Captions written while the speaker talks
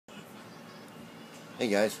Hey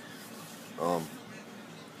guys, um,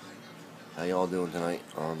 how y'all doing tonight?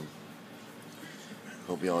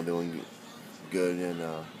 Hope y'all doing good and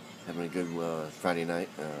having a good Friday night.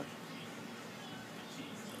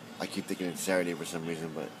 I keep thinking it's Saturday for some reason,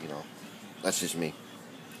 but that's just me.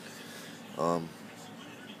 Um,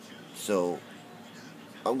 so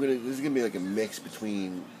this is gonna be like a mix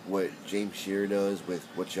between what James Shear does with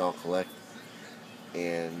what y'all collect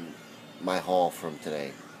and my haul from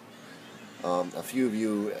today. A few of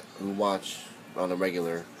you who watch on a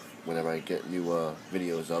regular, whenever I get new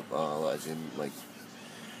videos up, as in like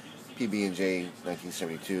PB&J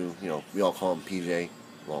 1972, we all call him PJ,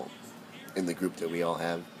 well, in the group that we all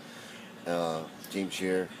have. James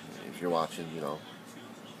Shear, if you're watching,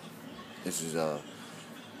 this is a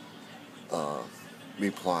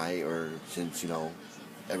reply, or since,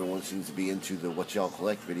 everyone seems to be into the what y'all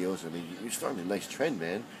collect videos, I mean, you're starting a nice trend,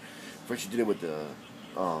 man. First you did it with the,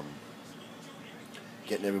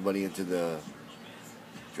 getting everybody into the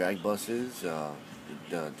drag buses,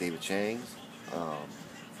 David Chang's,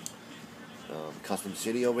 Custom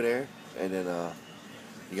City over there, and then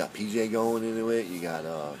you got PJ going into it. You got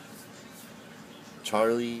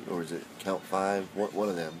Charlie, or is it Count 5? One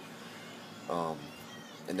of them.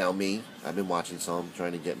 And now me. I've been watching some,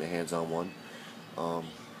 trying to get my hands on one. So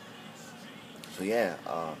yeah.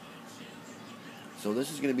 So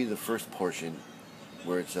this is going to be the first portion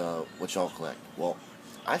where it's what y'all collect. Well,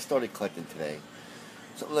 I started collecting today.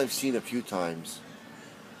 Something I've seen a few times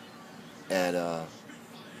at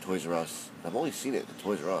Toys R Us. I've only seen it at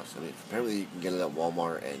Toys R Us. I mean, apparently you can get it at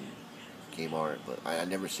Walmart and Kmart, but I've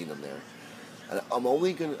never seen them there. And I've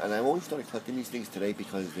only started collecting these things today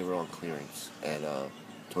because they were on clearance at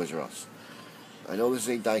Toys R Us. I know this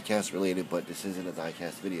ain't Diecast related, but this isn't a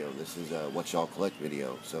Diecast video. This is a what y'all collect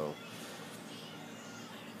video. So,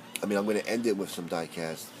 I mean, I'm going to end it with some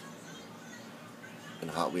Diecast and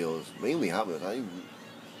Hot Wheels, mainly Hot Wheels. I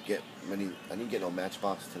didn't get no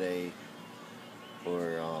Matchbox today,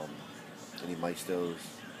 or any Maestos,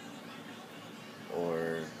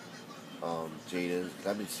 or Jadas.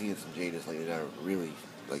 I've been seeing some Jadas lately that are really,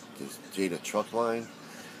 like this Jada truck line.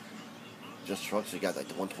 Just trucks, they got like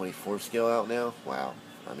the 124 scale out now. Wow.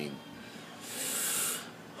 I mean,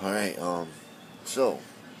 alright, so,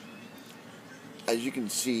 as you can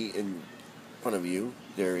see in front of you,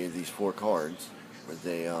 there are these 4 cards, where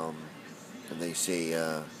they say,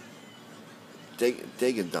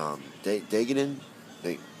 DaGeDar. They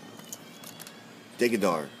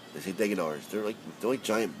say DaGeDars. They're like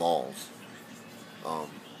giant balls.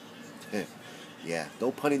 Yeah,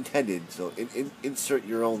 no pun intended. So insert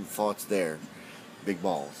your own thoughts there. Big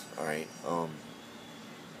balls. All right.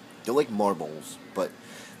 They're like marbles, but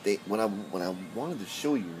when I wanted to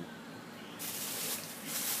show you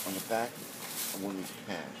on the back of one of these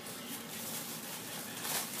packs.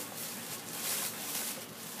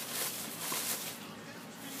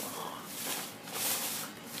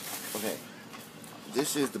 Okay,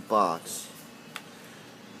 this is the box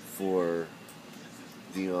for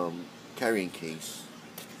the carrying case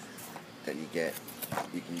that you can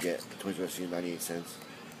get Toys R Us 98 cents,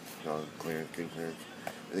 clearance, green clearance.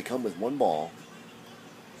 And they come with one ball,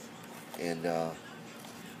 and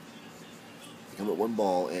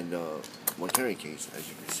one carrying case. As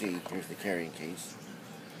you can see, here's the carrying case,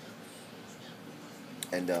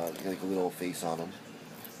 and like a little face on them.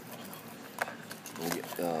 When you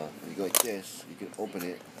go like this, you can open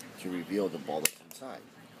it to reveal the ball that's inside.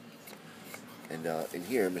 And in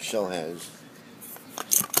here, Michelle has,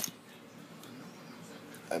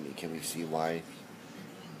 I mean, can we see why?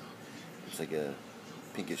 It's like a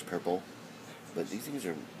pinkish purple. But these things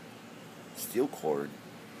are steel cord.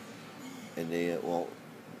 And they,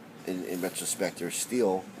 in retrospect, they're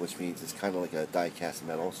steel, which means it's kind of like a die-cast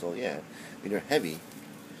metal. So yeah, I mean, they're heavy.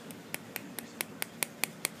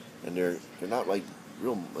 And they're not like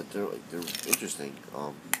real, but they're interesting.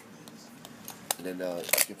 And then you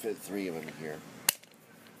can fit 3 of them in here.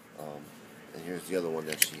 And here's the other one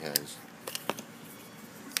that she has.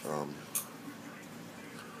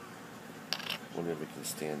 Wonder if it can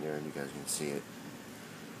stand there and you guys can see it.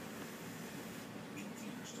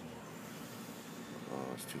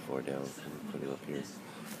 Oh, it's too far down. Let me put it up here.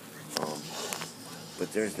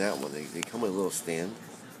 But there's that one. They come with a little stand.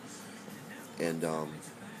 And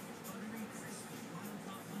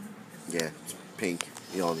yeah, it's pink.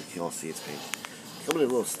 You all see it's pink. They come with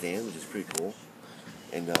a little stand, which is pretty cool.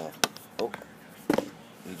 And oh,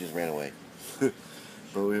 he just ran away. But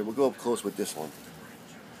we'll go up close with this one.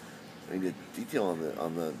 I mean, the detail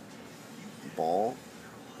on the ball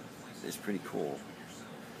is pretty cool.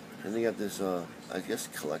 And they got this, I guess,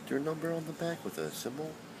 collector number on the back with a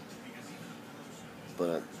symbol.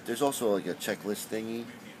 But there's also like a checklist thingy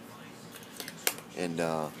and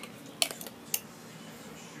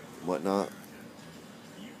whatnot.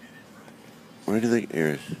 Where do they?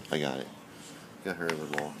 Here, I got it. Got her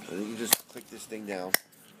of the ball. And then you just click this thing down,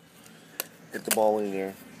 hit the ball in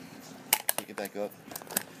there, pick it back up,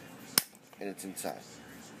 and it's inside.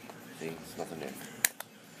 See, there's nothing there.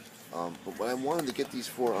 But what I wanted to get these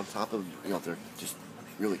for, on top of, they're just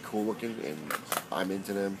really cool looking, and I'm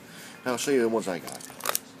into them. And I'll show you the ones I got.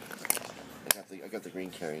 I got the green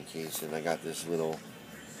carrying case, and I got this little.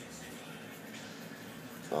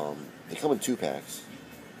 They come in 2-packs.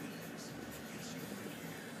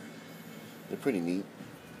 They're pretty neat.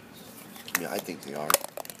 Yeah, I think they are.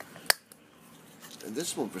 And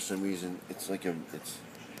this one, for some reason, it's like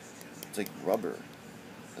rubber.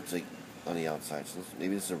 It's like on the outside. So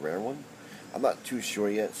maybe this is a rare one. I'm not too sure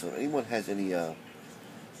yet. So if anyone has any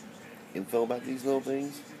info about these little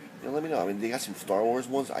things, let me know. I mean, they got some Star Wars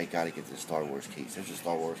ones. I gotta get this Star Wars case. There's a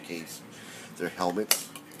Star Wars case. They're helmets,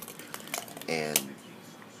 and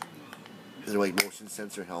they're like motion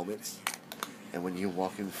sensor helmets. And when you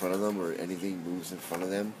walk in front of them or anything moves in front of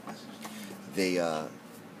them, they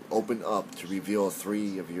open up to reveal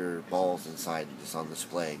 3 of your balls inside just on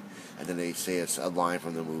display. And then they say it's a line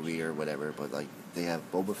from the movie or whatever. But like they have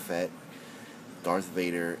Boba Fett, Darth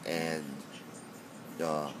Vader, and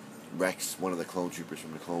Rex, one of the clone troopers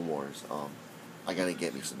from the Clone Wars. I gotta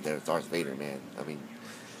get me some Darth Vader, man. I mean,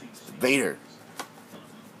 it's Vader.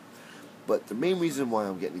 But the main reason why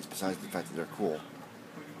I'm getting these, besides the fact that they're cool,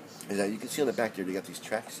 is that you can see on the back there they got these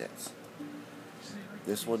track sets.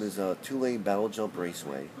 This one is a 2-lane battle jump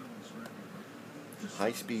raceway,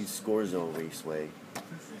 high-speed score zone raceway,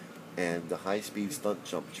 and the high-speed stunt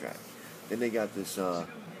jump track. Then they got this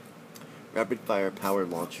rapid-fire power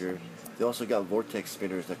launcher. They also got vortex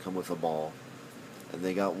spinners that come with a ball, and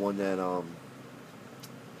they got one that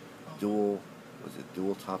dual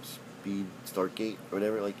top speed start gate or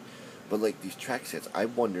whatever. But these track sets, I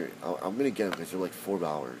wonder. I'm gonna get them because they're like $4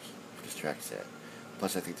 for this track set.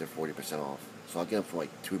 Plus, I think they're 40% off. So I'll get them for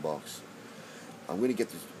like $2. I'm gonna get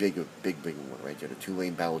this big one right there, the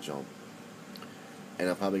 2-lane battle jump, and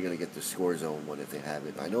I'm probably gonna get the score zone one if they have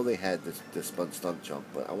it. I know they had the stunt jump,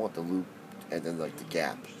 but I want the loop and then like the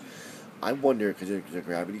gap. I wonder, because they're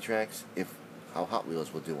gravity tracks, how Hot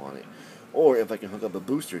Wheels will do on it, or if I can hook up a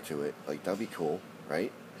booster to it. Like, that'd be cool,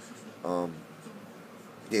 right?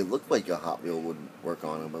 They look like a Hot Wheel would work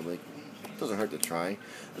on them. I'm like, it doesn't hurt to try.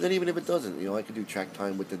 And then even if it doesn't, I could do track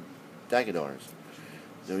time with the DaGeDars.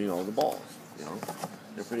 The balls.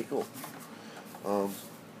 They're pretty cool. Yeah,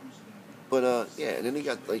 and then they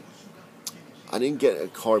got I didn't get a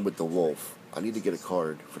card with the wolf. I need to get a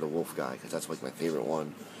card for the wolf guy because that's like my favorite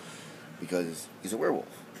one. Because he's a werewolf.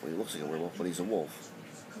 Well, he looks like a werewolf, but he's a wolf.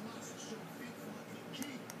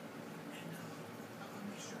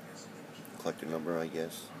 Collector number, I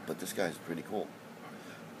guess. But this guy's pretty cool.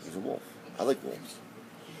 He's a wolf. I like wolves.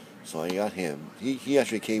 So I got him. He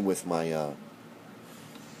actually came with my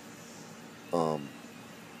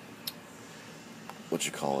what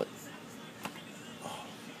you call it? Oh,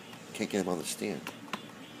 can't get him on the stand.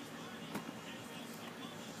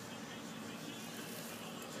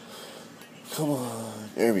 Come on.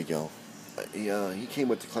 There we go. He came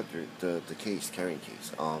with the collector, the carrying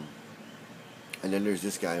case. And then there's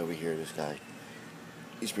this guy over here, this guy.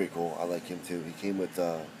 He's pretty cool. I like him too. He came with,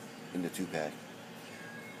 in the 2-pack.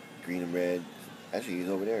 Green and red. Actually, he's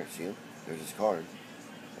over there. See him? There's his card.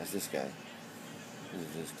 That's this guy. This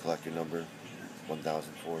is his collector number,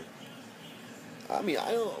 1004. I mean,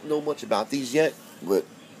 I don't know much about these yet, but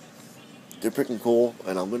they're freaking cool,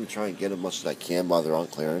 and I'm going to try and get as much as I can while they're on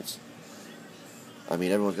clearance. I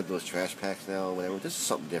mean, everyone's got those trash packs now or whatever. This is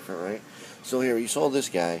something different, right? So here, you saw this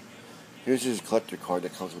guy. Here's his collector card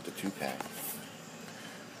that comes with the 2-pack.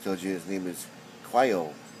 Tells you his name is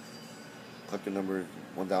Quayo. Collector number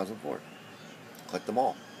 1004. Collect them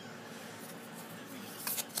all.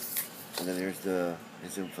 And then there's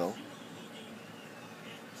his info.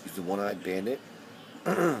 He's the One-Eyed Bandit.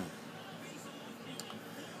 I'm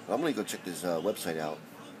going to go check this website out.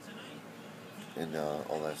 And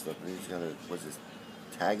all that stuff. And he's got what's his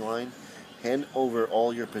tagline? Hand over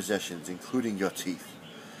all your possessions, including your teeth.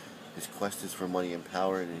 His quest is for money and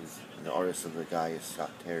power, and the artist of the guy is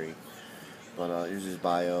Scott Terry. But here's his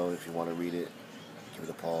bio if you want to read it. Give it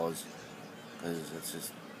a pause, because it's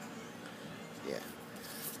just, yeah.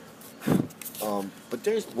 But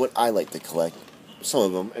there's what I like to collect. Some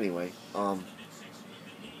of them, anyway. I'll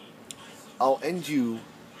end you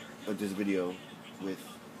this video with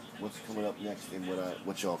what's coming up next and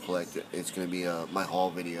what y'all collect. It's gonna be my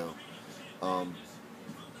haul video.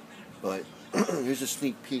 But here's a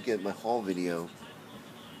sneak peek at my haul video,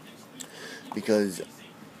 because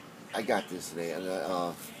I got this today, and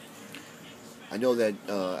I know that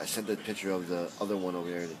I sent the picture of the other one over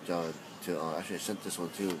there actually I sent this one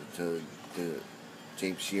too to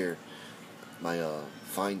James Shear, my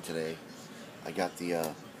find today. I got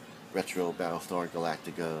the retro Battlestar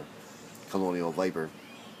Galactica Colonial Viper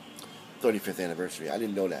 35th anniversary. I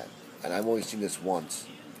didn't know that, and I've only seen this once.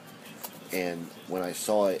 And when I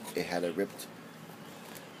saw it, it had a ripped,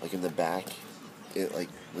 like in the back. It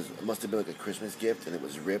must have been like a Christmas gift, and it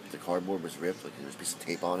was ripped. The cardboard was ripped, like there was a piece of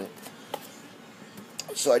tape on it.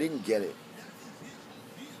 So I didn't get it,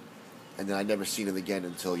 and then I never seen it again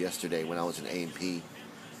until yesterday when I was in A&P,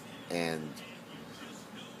 and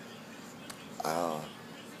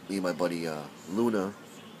me and my buddy Luna,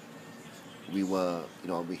 we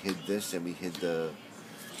hid this, and we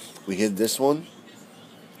hid this one.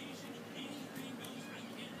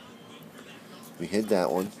 We hid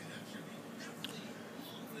that one.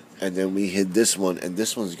 And then we hid this one, and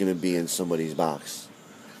this one's going to be in somebody's box.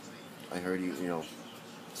 I heard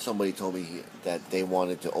somebody told me that they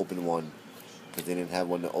wanted to open one because they didn't have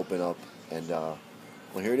one to open up. And, well,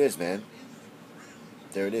 here it is, man.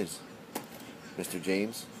 There it is. Mr.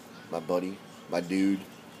 James, my buddy, my dude.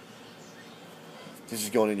 This is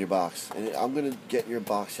going in your box. And I'm going to get your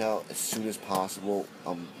box out as soon as possible.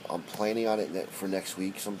 I'm planning on it for next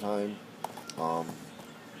week sometime. Got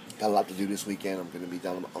a lot to do this weekend. I'm going to be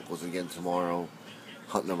down at my uncle's again tomorrow,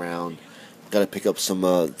 hunting around. Got to pick up some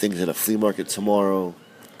things at a flea market tomorrow.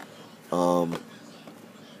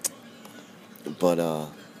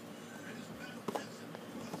 But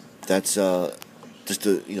that's just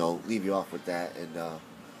to leave you off with that, and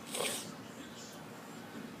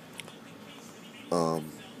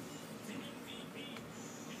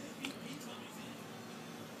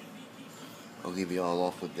I'll leave you all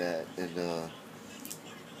off with that, and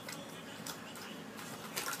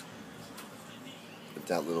with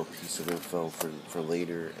that little piece of info for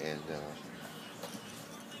later. And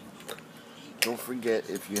don't forget,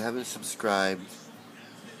 if you haven't subscribed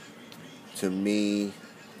to me,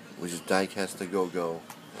 which is Diecast the Go-Go,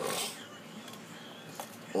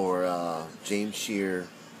 or James Shear,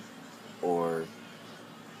 or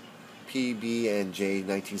PB&J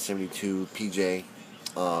 1972 PJ,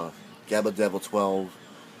 Gabba Devil 12,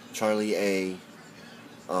 Charlie A,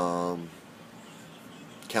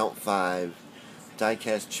 Count 5,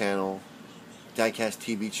 Diecast channel, Diecast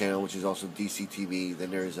TV channel, which is also DCTV.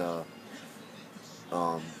 Then there's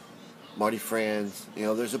Marty Franz.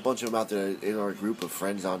 There's a bunch of them out there in our group of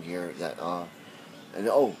friends on here that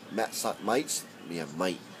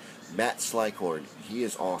Matt Slycord. He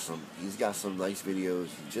is awesome. He's got some nice videos.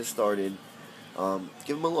 He just started.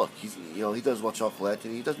 Give him a look. He does what y'all collect,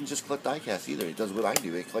 and he doesn't just collect diecast either. He does what I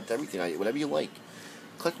do. He collects everything. Whatever you like.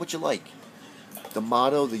 Collect what you like.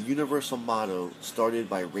 The universal motto, started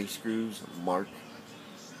by Race Screws Mark.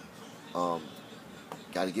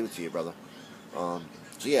 Gotta give it to you, brother. So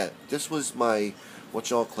yeah, this was my what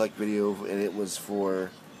y'all collect video, and it was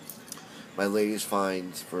for my latest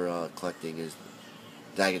finds for collecting is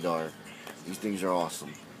DaGeDar. These things are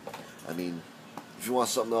awesome. I mean, if you want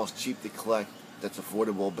something else cheap to collect that's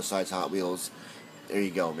affordable besides Hot Wheels, there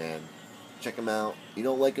you go, man. Check them out. You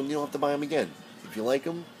don't like them, you don't have to buy them again. If you like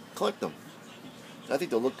them, collect them. I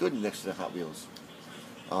think they'll look good next to the Hot Wheels.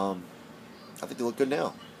 I think they look good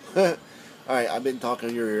now. Alright, I've been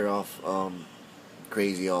talking your ear off.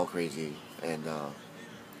 Crazy, all crazy. And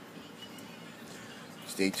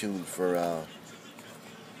stay tuned for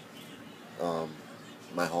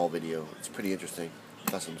my haul video. It's pretty interesting.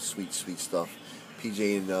 Got some sweet stuff.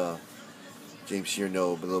 PJ and James Shear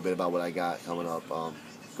know a little bit about what I got coming up.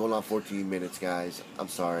 Going on 14 minutes, guys. I'm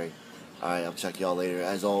sorry. Alright, I'll check y'all later.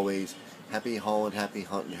 As always, happy hauling, happy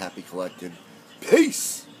hunting, happy collecting.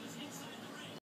 Peace!